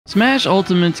Smash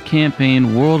Ultimate's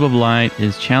campaign World of Light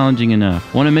is challenging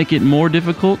enough. Want to make it more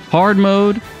difficult? Hard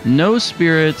mode, no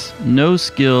spirits, no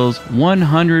skills,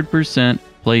 100%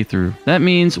 playthrough. That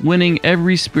means winning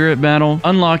every spirit battle,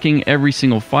 unlocking every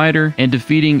single fighter, and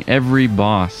defeating every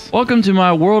boss. Welcome to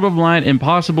my World of Light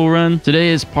Impossible run. Today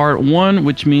is part 1,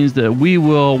 which means that we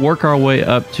will work our way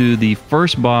up to the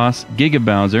first boss, Giga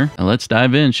Bowser. Now let's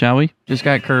dive in, shall we? Just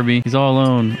got Kirby. He's all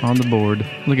alone on the board.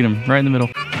 Look at him, right in the middle.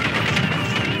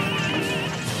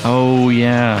 Oh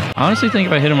yeah. I honestly think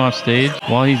if I hit him off stage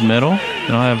while he's metal,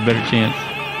 then I'll have a better chance.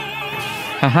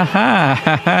 Ha ha ha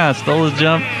ha ha, stole his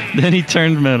jump, then he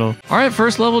turned metal. All right,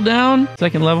 first level down,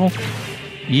 second level.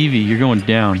 Eevee, you're going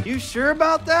down. You sure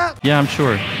about that? Yeah, I'm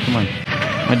sure. Come on.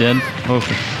 Am I dead? Oh.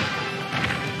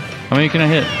 How many can I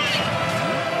hit?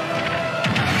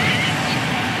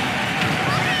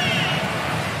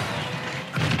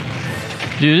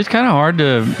 Dude, it's kind of hard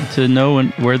to know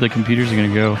where the computers are going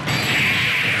to go.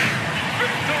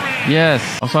 Yes.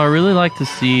 Also, I really like to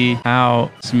see how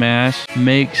Smash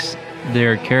makes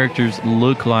their characters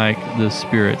look like the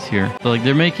spirits here. So like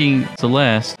they're making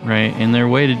Celeste, right? And their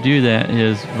way to do that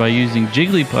is by using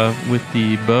Jigglypuff with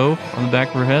the bow on the back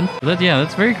of her head. So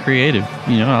that's very creative.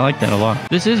 You know, I like that a lot.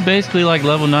 This is basically like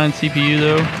level 9 CPU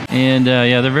though. And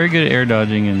yeah, they're very good at air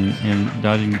dodging and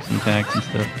dodging some attacks and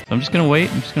stuff. So I'm just gonna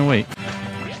wait.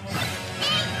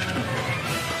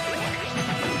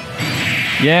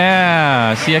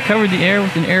 Yeah, see, I covered the air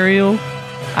with an aerial.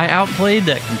 I outplayed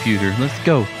that computer. Let's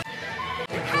go.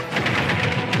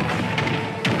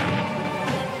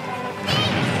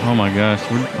 Oh my gosh,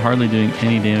 we're hardly doing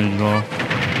any damage at all.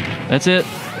 That's it.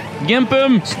 Gimp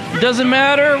him! It doesn't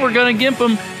matter, we're gonna gimp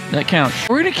him. That counts.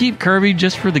 We're gonna keep Kirby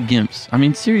just for the gimps. I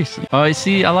mean, seriously. Oh, I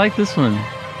see, I like this one.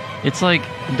 It's like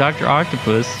Dr.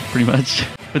 Octopus, pretty much.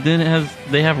 But then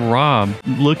they have Rob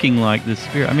looking like this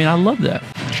spirit. I mean, I love that.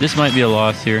 This might be a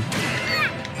loss here.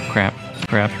 Crap.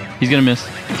 He's gonna miss.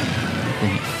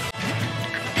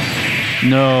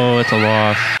 No, it's a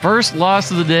loss. First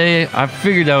loss of the day. I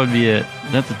figured that would be it.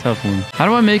 That's a tough one. How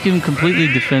do I make him completely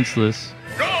defenseless?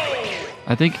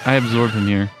 I think I absorb him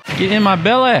here. Get in my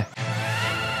belly!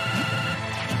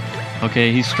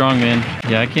 Okay, he's strong, man.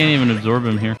 Yeah, I can't even absorb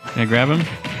him here. Can I grab him?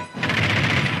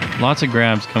 Lots of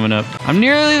grabs coming up. I'm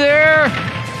nearly there!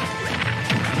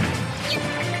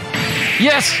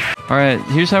 Yes! Alright,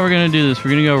 here's how we're gonna do this.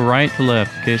 We're gonna go right to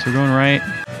left. Okay, so we're going right.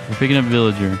 We're picking up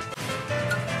Villager. Nope.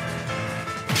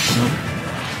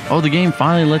 Oh, the game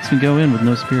finally lets me go in with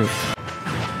no spirits.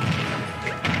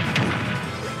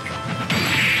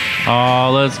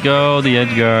 Oh, let's go. The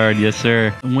edge guard. Yes,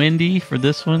 sir. Wendy for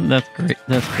this one. That's great.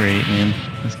 That's great, man.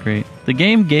 That's great. The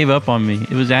game gave up on me.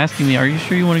 It was asking me, are you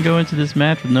sure you want to go into this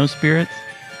match with no spirits?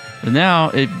 But now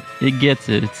it gets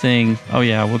it. It's saying, oh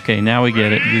yeah, okay, now we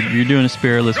get it. You're doing a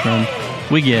spiritless run.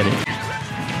 We get it.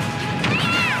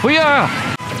 Hoo-yah!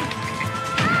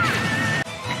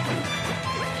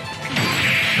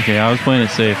 Okay, I was playing it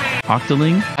safe.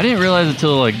 Octoling? I didn't realize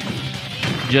until like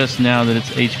just now that it's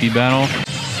HP battle.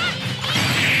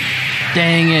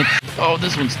 Dang it. Oh,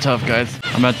 this one's tough, guys.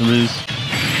 I'm about to lose.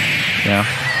 Yeah.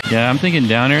 Yeah, I'm thinking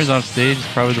down airs off stage is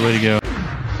probably the way to go.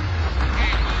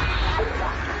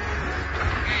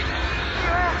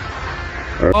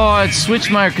 Oh, it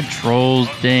switched my controls.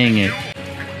 Dang it.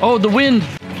 Oh, the wind.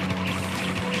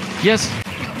 Yes.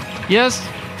 Yes.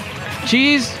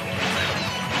 Cheese.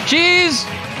 Cheese.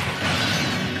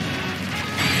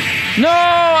 No,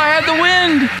 I had the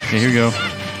wind. Okay, here we go.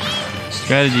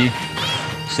 Strategy.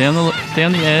 Stay on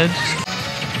the edge.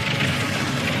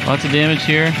 Lots of damage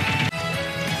here.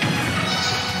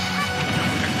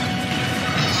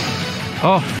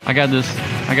 Oh, I got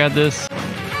this.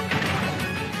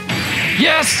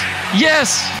 Yes!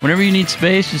 Yes! Whenever you need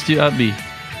space, just do up B.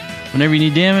 Whenever you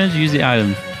need damage, use the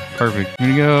item. Perfect. I'm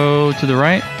gonna go to the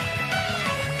right.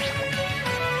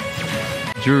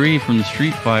 Jury from the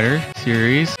Street Fighter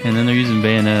series. And then they're using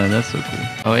Bayonetta. That's so cool.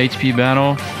 Oh, HP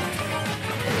battle.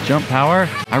 Jump power.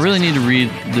 I really need to read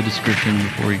the description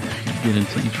before we get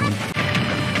into each one.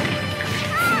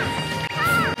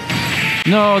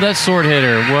 No, that's sword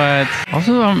hitter. What?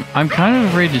 Also, I'm kind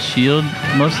of afraid to shield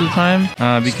most of the time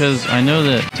because I know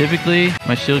that typically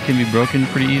my shield can be broken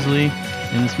pretty easily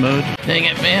in this mode. Dang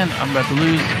it, man. I'm about to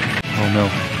lose. Oh, no.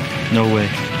 No way.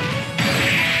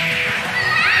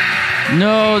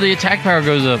 No, the attack power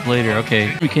goes up later.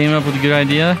 Okay. We came up with a good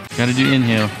idea. Got to do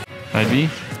inhale. Side B.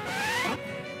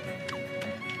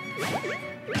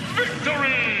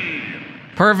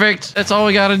 Perfect. That's all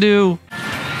we got to do.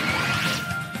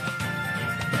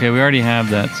 Okay, we already have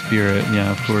that spirit.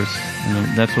 Yeah, of course.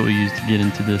 And that's what we use to get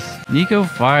into this. Nico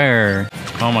Fire.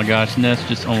 Oh my gosh, Ness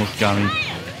just almost got me.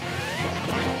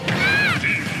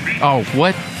 Oh,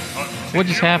 what? What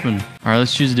just happened? All right,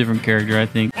 let's choose a different character, I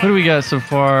think. What do we got so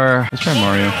far? Let's try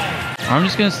Mario. I'm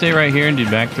just going to stay right here and do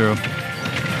back throw.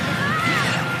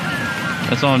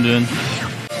 That's all I'm doing.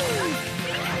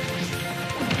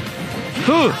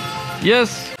 Whew!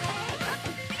 Yes!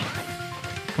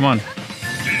 Come on.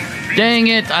 Dang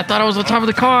it! I thought I was on top of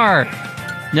the car!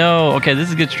 No, okay, this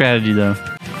is a good strategy, though.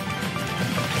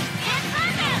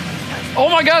 Oh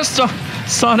my gosh!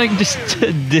 Sonic just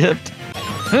dipped.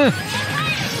 Huh.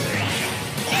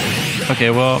 Okay,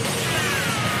 well...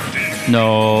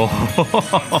 No.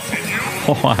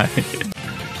 Why?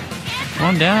 Come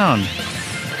on down.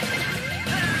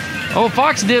 Oh,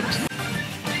 Fox dipped.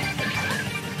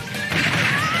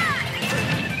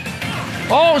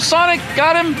 Oh, Sonic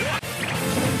got him.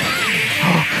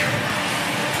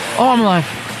 Oh, I'm alive.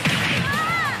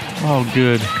 Oh,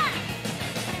 good.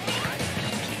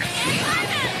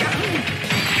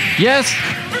 Yes,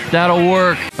 that'll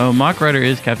work. Oh, Mach Rider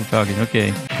is Captain Falcon.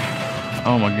 Okay.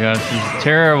 Oh my gosh, this is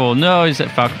terrible. No, he's at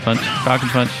Falcon Punch. Falcon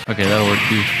Punch. Okay, that'll work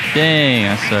too. Dang,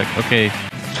 I suck. Okay.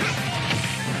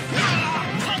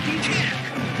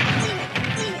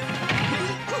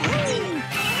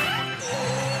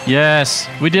 Yes,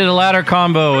 we did a ladder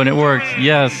combo and it worked.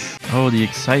 Yes. Oh, the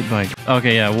Excite Bike.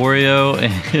 Okay, yeah, Wario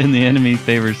and the enemy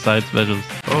favors side specials.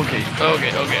 Okay. All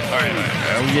right.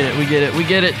 We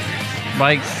get it.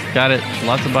 Bikes, got it.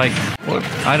 Lots of bikes. What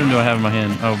item do I have in my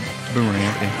hand? Oh, boomerang.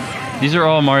 Okay. These are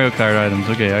all Mario Kart items.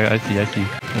 Okay, I see.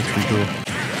 That's pretty cool.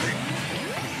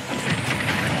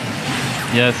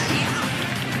 Yes.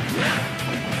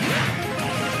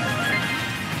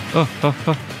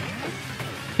 Oh.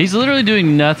 He's literally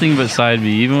doing nothing but side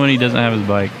B, even when he doesn't have his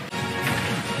bike.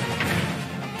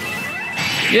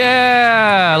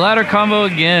 Yeah! Ladder combo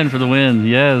again for the win.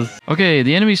 Yes. Okay,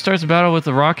 the enemy starts a battle with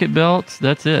the rocket belt.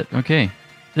 That's it. Okay.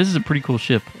 This is a pretty cool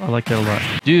ship. I like that a lot.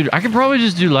 Dude, I could probably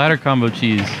just do ladder combo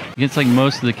cheese against like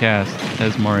most of the cast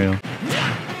as Mario.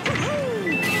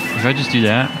 If I just do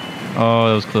that. Oh,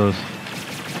 that was close.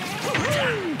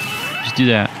 Just do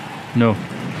that. No.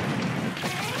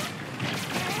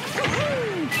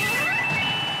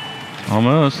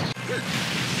 Almost.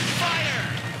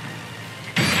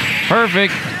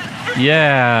 Perfect.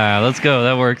 Yeah, let's go.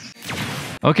 That works.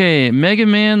 Okay, Mega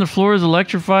Man, the floor is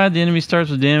electrified. The enemy starts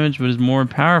with damage, but is more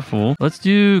powerful. Let's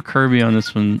do Kirby on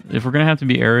this one. If we're going to have to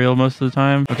be aerial most of the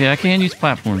time. Okay, I can use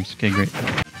platforms. Okay, great.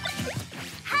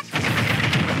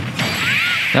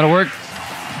 That'll work.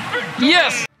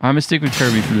 Yes! I'm going to stick with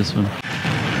Kirby for this one.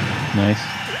 Nice.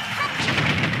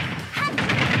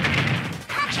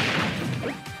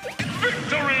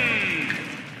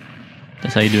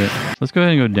 That's how you do it. Let's go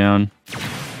ahead and go down.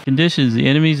 Conditions. The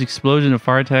enemy's explosion of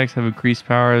fire attacks have increased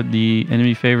power. The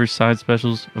enemy favors side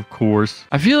specials, of course.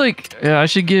 I feel like I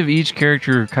should give each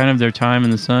character kind of their time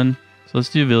in the sun. So let's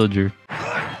do Villager.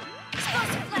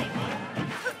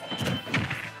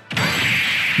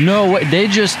 No way. They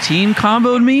just team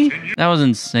comboed me? That was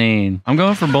insane. I'm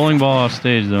going for bowling ball off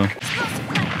stage, though.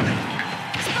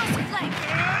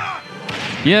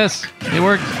 Yes. It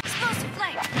worked.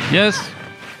 Yes.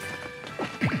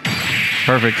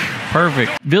 Perfect.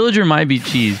 Villager might be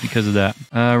cheese because of that.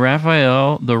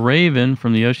 Raphael, the Raven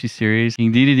from the Yoshi series.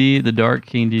 King Dedede, the Dark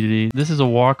King Dedede. This is a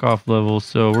walk-off level,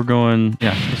 so we're going...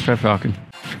 Yeah, let's try Falcon.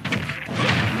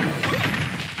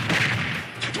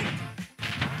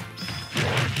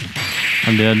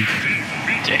 I'm dead.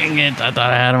 Dang it, I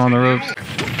thought I had him on the ropes.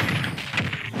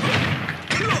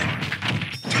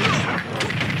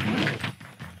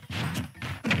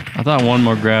 I thought one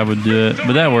more grab would do it,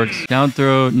 but that works. Down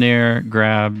throw, nair,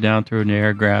 grab, down throw,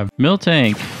 nair, grab.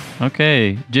 Miltank.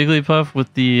 Okay. Jigglypuff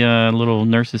with the little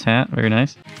nurse's hat. Very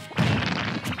nice.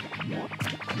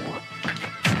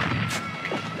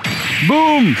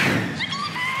 Boom!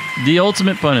 The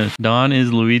ultimate punish. Don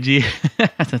is Luigi.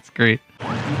 That's great.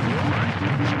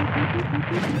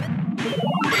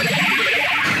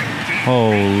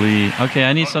 Holy. Okay,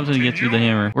 I need something to get through the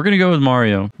hammer. We're going to go with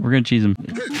Mario. We're going to cheese him.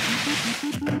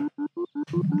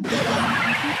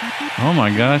 Oh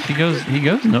my gosh, he goes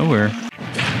nowhere.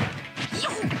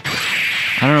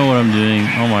 I don't know what I'm doing.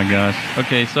 Oh my gosh.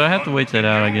 Okay, so I have to wait that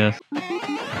out, I guess.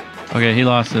 Okay, he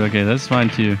lost it. Okay, that's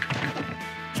fine too.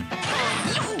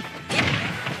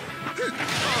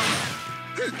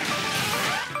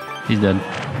 He's dead.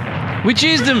 We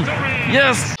cheesed him!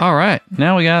 Yes! Alright,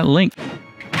 now we got Link.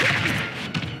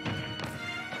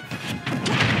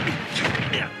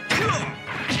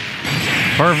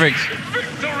 Perfect.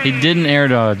 He didn't air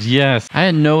dodge. Yes. I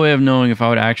had no way of knowing if I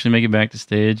would actually make it back to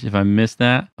stage if I missed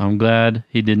that. I'm glad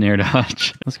he didn't air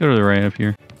dodge. Let's go to the right up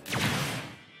here.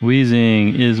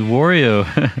 Wheezing is Wario.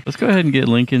 Let's go ahead and get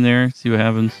Link in there, see what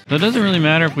happens. So it doesn't really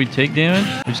matter if we take damage,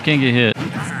 we just can't get hit.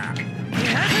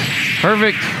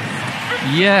 Perfect.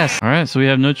 Yes. All right, so we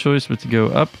have no choice but to go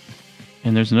up.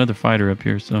 And there's another fighter up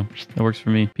here, so that works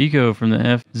for me. Pico from the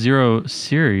F-Zero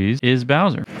series is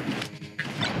Bowser.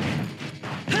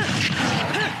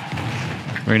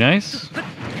 Very nice.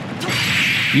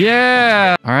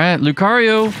 Yeah. All right,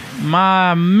 Lucario,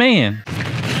 my man.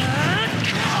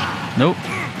 Nope.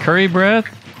 Curry Breath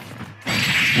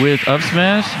with up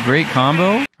smash. Great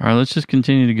combo. All right, let's just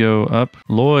continue to go up.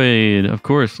 Lloyd, of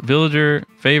course. Villager,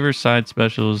 favor, side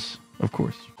specials, of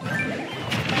course.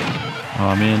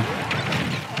 Oh, man.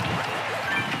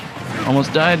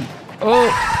 Almost died. Oh,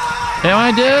 am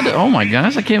I dead? Oh my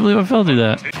gosh, I can't believe I fell through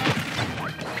that.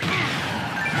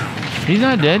 He's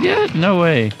not dead yet? No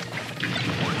way.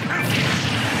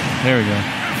 There we go.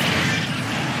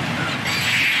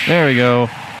 There we go.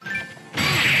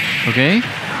 Okay.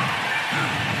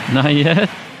 Not yet.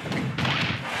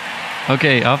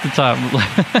 Okay, off the top.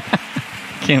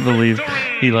 Can't believe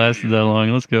he lasted that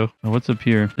long. Let's go. Oh, what's up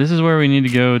here? This is where we need to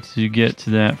go to get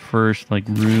to that first like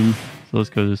room. So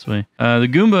let's go this way. The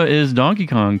Goomba is Donkey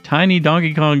Kong. Tiny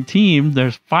Donkey Kong team.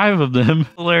 There's 5 of them.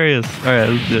 Hilarious. All right,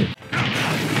 let's do it.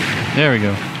 There we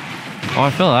go. Oh,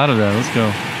 I fell out of that. Let's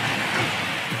go.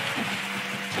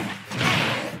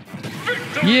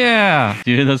 Yeah!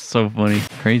 Dude, that's so funny.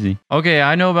 Crazy. Okay,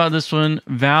 I know about this one.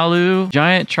 Valu,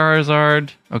 Giant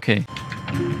Charizard. Okay.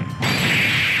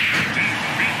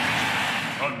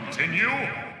 Continue.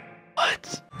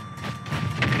 What?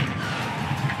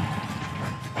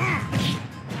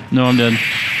 No, I'm dead.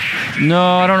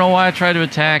 No, I don't know why I tried to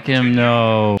attack him.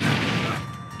 No.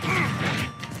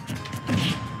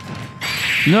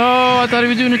 No, I thought he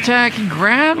was doing an attack. He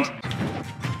grabbed.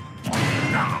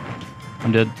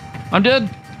 I'm dead. I'm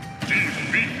dead.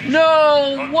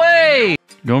 No way.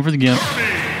 Going for the gimp.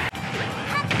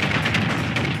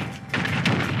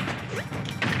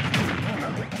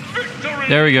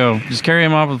 There we go. Just carry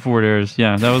him off with forward airs.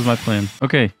 Yeah, that was my plan.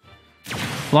 Okay.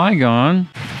 Flygon.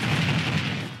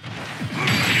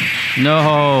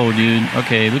 No, dude.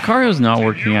 Okay, Lucario's not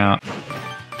working out.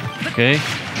 Okay.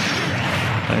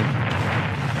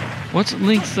 What's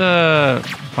Link's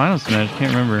final smash?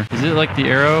 Can't remember. Is it like the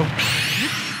arrow?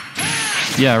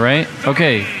 Yeah, right?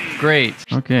 Okay, great.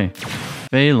 Okay.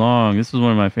 Fei Long. This is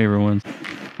one of my favorite ones.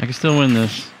 I can still win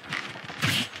this.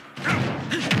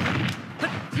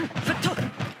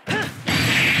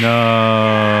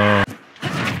 No.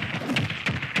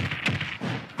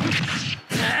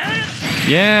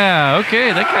 Yeah,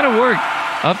 okay, that kind of worked.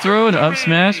 Up throw and up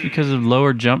smash because of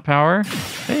lower jump power.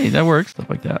 Hey, that works. Stuff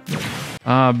like that.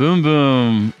 Boom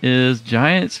Boom is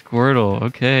Giant Squirtle.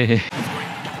 Okay.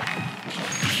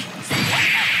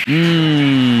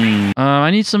 I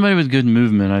need somebody with good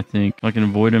movement, I think. I can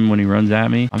avoid him when he runs at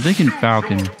me. I'm thinking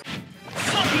Falcon.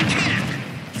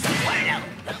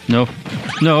 No.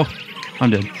 No. I'm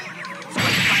dead.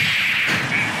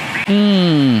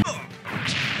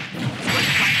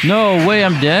 No way,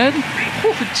 I'm dead?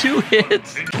 Ooh, 2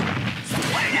 hits.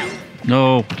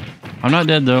 No. I'm not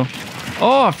dead, though.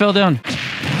 Oh, I fell down.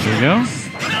 There we go.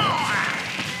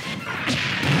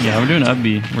 Yeah, we're doing up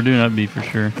B. We're doing up B for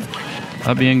sure.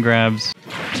 Up B and grabs.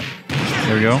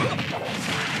 There we go.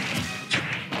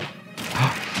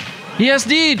 He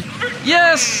SD'd!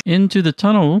 Yes! Into the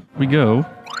tunnel we go.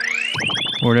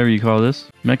 Or whatever you call this.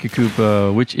 Mecha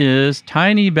Koopa, which is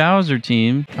Tiny Bowser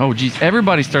team. Oh, geez.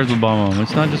 Everybody starts with Bomb.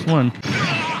 It's not just one.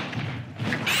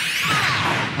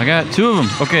 I got 2 of them.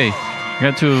 Okay. I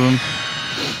got 2 of them.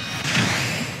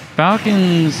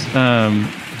 Falcon's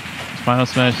final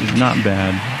smash is not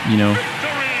bad, you know.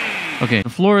 Okay. The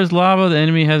floor is lava. The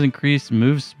enemy has increased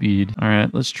move speed. All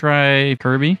right. Let's try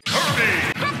Kirby.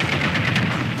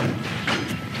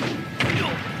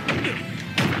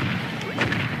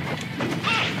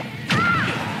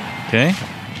 Okay.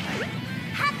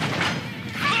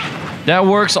 That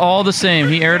works all the same.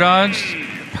 He air dodged.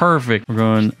 Perfect. We're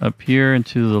going up here and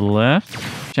to the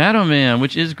left. Shadow Man,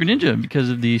 which is Greninja because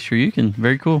of the Shoryuken.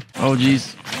 Very cool. Oh,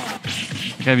 geez.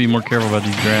 I gotta be more careful about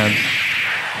these grabs.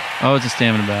 Oh, it's a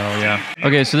stamina battle, yeah.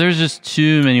 Okay, so there's just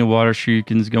too many water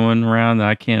Shoryukens going around that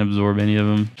I can't absorb any of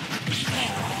them.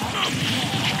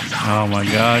 Oh my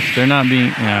gosh, they're not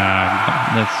being...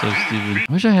 Ah, that's so stupid.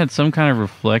 I wish I had some kind of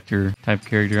reflector type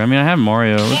character. I mean, I have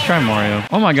Mario. Let's try Mario.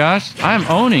 Oh my gosh, I'm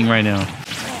owning right now.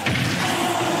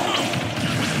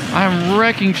 I'm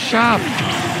wrecking shop.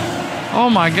 Oh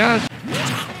my gosh.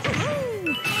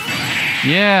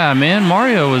 Yeah, man,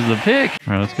 Mario was the pick.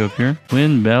 All right, let's go up here.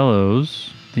 Wind bellows.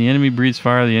 The enemy breathes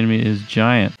fire. The enemy is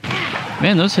giant.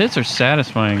 Man, those hits are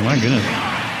satisfying. My goodness.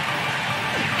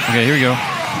 Okay, here we go.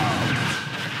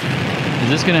 Is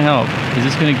this gonna help? Is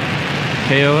this gonna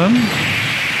KO him?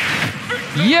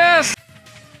 Yes!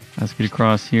 Let's get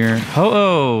across here.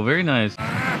 Oh, very nice.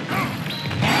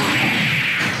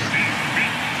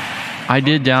 I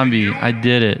did down B. I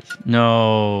did it.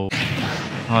 No. Oh,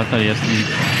 I thought he has to.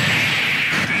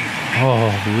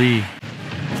 Holy.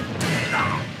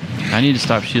 I need to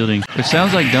stop shielding. It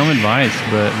sounds like dumb advice,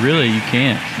 but really you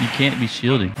can't. You can't be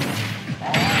shielding.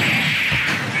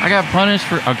 I got punished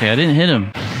for... Okay, I didn't hit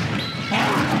him.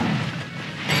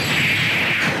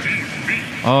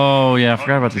 Oh, yeah, I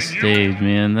forgot about the stage,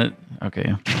 man.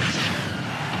 Okay.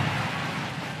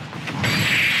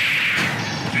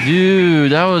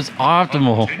 Dude, that was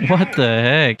optimal. What the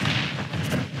heck?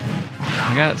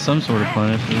 I got some sort of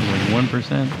punish. It was like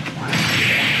 1%.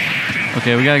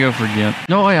 Okay, we gotta go for Gimp.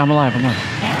 No, wait, I'm alive.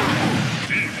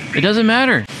 It doesn't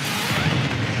matter.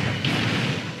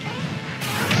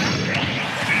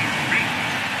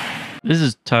 This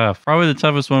is tough. Probably the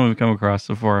toughest one we've come across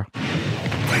so far.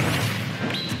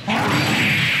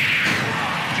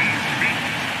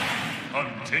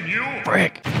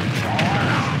 Frick.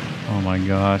 Oh my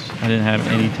gosh. I didn't have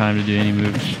any time to do any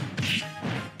moves.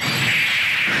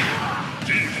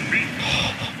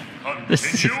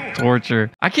 This is torture.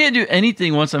 I can't do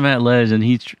anything once I'm at ledge and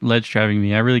he's ledge trapping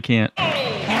me. I really can't.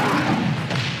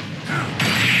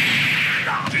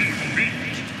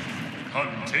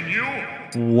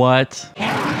 What?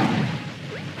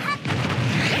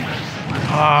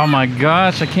 Oh my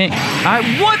gosh, I can't.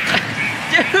 What?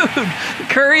 Dude,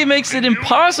 Curry makes it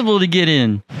impossible to get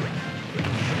in.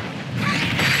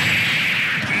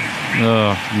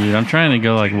 Oh, dude, I'm trying to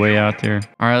go like way out there.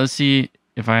 All right, let's see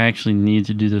if I actually need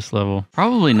to do this level.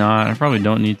 Probably not. I probably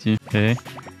don't need to. Okay.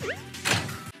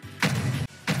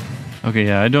 Okay,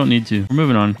 yeah, I don't need to. We're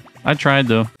moving on. I tried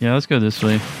though. Yeah, let's go this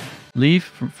way. Leaf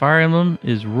from Fire Emblem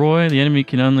is Roy. The enemy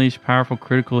can unleash powerful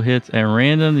critical hits at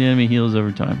random. The enemy heals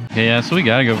over time. Okay, yeah, so we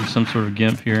gotta go for some sort of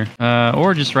Gimp here.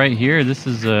 Or just right here. This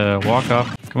is a walk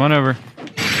off. Come on over.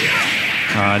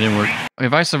 It didn't work.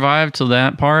 If I survive till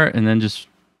that part and then just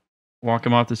walk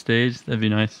him off the stage, that'd be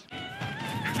nice.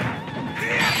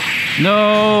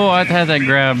 No, I had that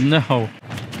grab. No.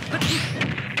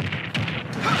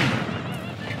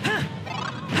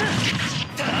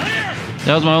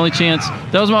 That was my only chance.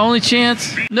 That was my only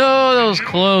chance. No, that was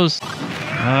close. Does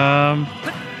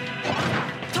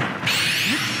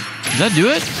that do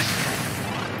it?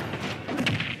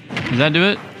 Does that do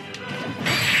it?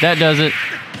 That does it.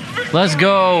 Let's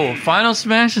go. Final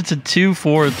smash it to 2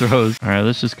 forward throws. All right,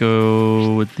 let's just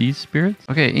go with these spirits.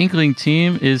 Okay, Inkling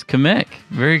team is Kamek.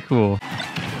 Very cool.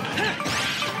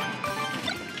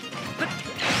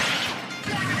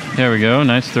 There we go.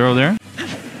 Nice throw there.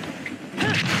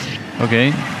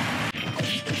 Okay.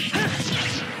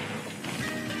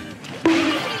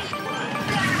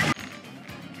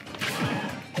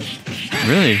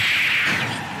 Really?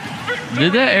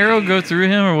 Did that arrow go through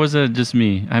him or was that just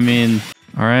me? I mean,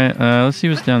 all right. Let's see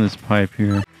what's down this pipe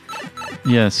here.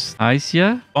 Yes.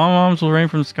 Isia. Bombs will rain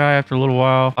from the sky after a little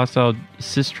while. Hostile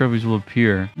assist trophies will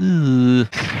appear. Ugh.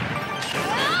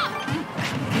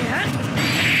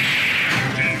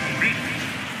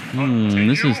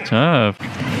 This is tough.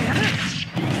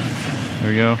 There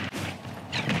we go.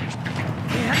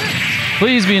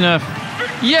 Please be enough.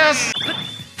 Yes!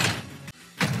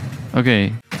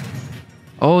 Okay.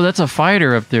 Oh, that's a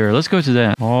fighter up there. Let's go to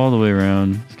that. All the way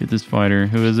around. Let's get this fighter.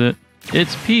 Who is it?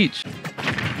 It's Peach.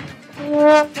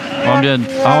 Oh, I'm dead.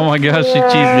 Oh my gosh, she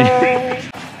cheesed me.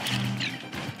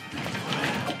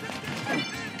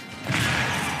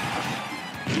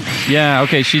 Yeah,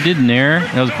 okay, she did nair.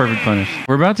 That was a perfect punish.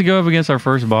 We're about to go up against our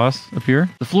first boss up here.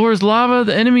 The floor is lava.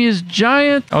 The enemy is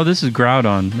giant. Oh, this is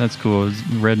Groudon. That's cool. It's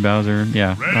Red Bowser.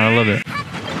 Yeah, I love it.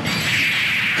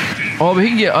 Oh, but he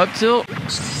can get up tilt.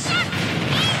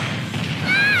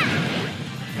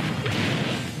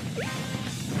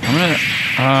 I'm gonna...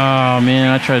 Oh, man,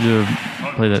 I tried to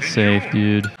play that safe,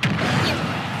 dude.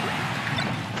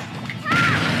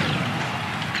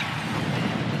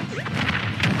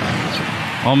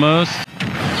 Almost.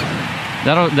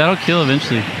 That'll kill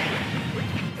eventually.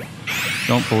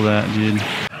 Don't pull that, dude.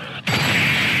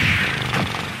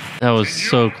 That was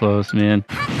so close, man.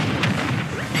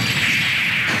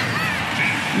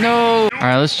 No. All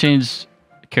right, let's change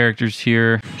characters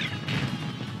here.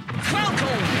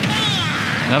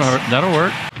 That'll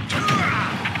work.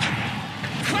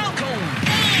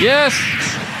 Yes.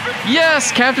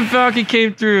 Yes, Captain Falcon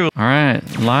came through. All right,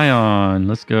 Lion.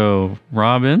 Let's go.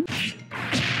 Robin.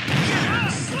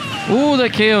 Ooh,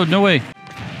 that KO'd. No way.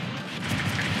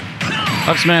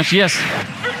 Up smash. Yes.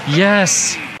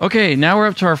 Yes. Okay, now we're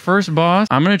up to our first boss.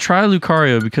 I'm going to try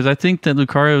Lucario because I think that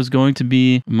Lucario is going to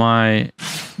be my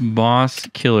boss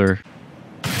killer.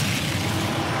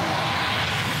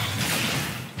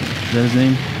 Is that his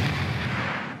name?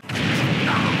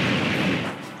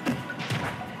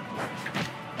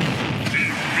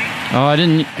 Oh, I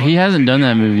didn't... He hasn't done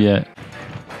that move yet.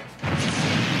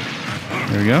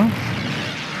 There we go.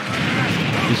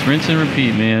 Just rinse and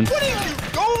repeat, man. What are you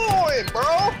doing,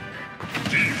 bro?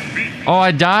 Oh,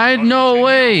 I died? No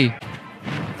way!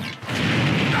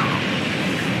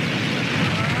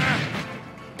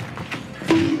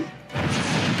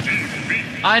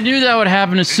 I knew that would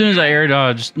happen as soon as I air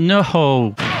dodged.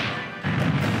 No.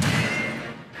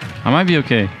 I might be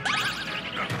okay.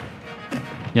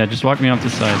 Yeah, just walk me off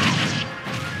this side.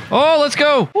 Oh, let's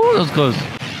go! Ooh, that was close.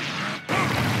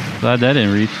 Glad that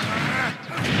didn't reach.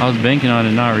 I was banking on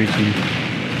it not reaching.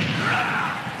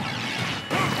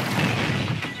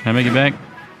 Can I make it back?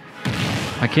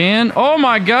 I can. Oh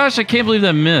my gosh, I can't believe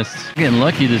that missed. I'm getting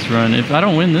lucky this run. If I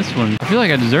don't win this one, I feel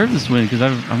like I deserve this win because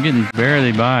I'm getting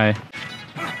barely by.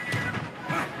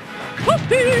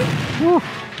 Woo.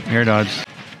 Air dodge.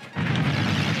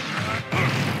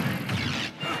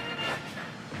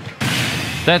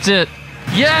 That's it.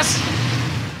 Yes!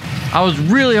 I was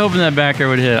really hoping that back air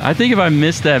would hit. I think if I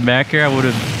missed that back air, I would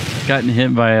have gotten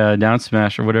hit by a down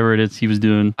smash or whatever it is he was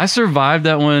doing. I survived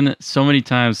that one so many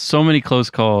times, so many close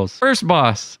calls. First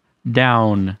boss,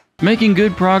 down. Making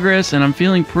good progress, and I'm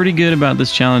feeling pretty good about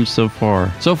this challenge so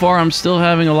far. So far, I'm still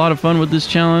having a lot of fun with this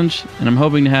challenge, and I'm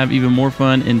hoping to have even more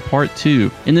fun in part 2.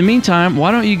 In the meantime,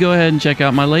 why don't you go ahead and check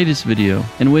out my latest video,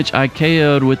 in which I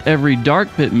KO'd with every Dark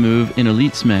Pit move in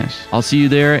Elite Smash. I'll see you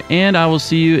there, and I will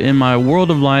see you in my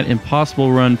World of Light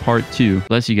Impossible Run part 2.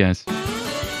 Bless you guys.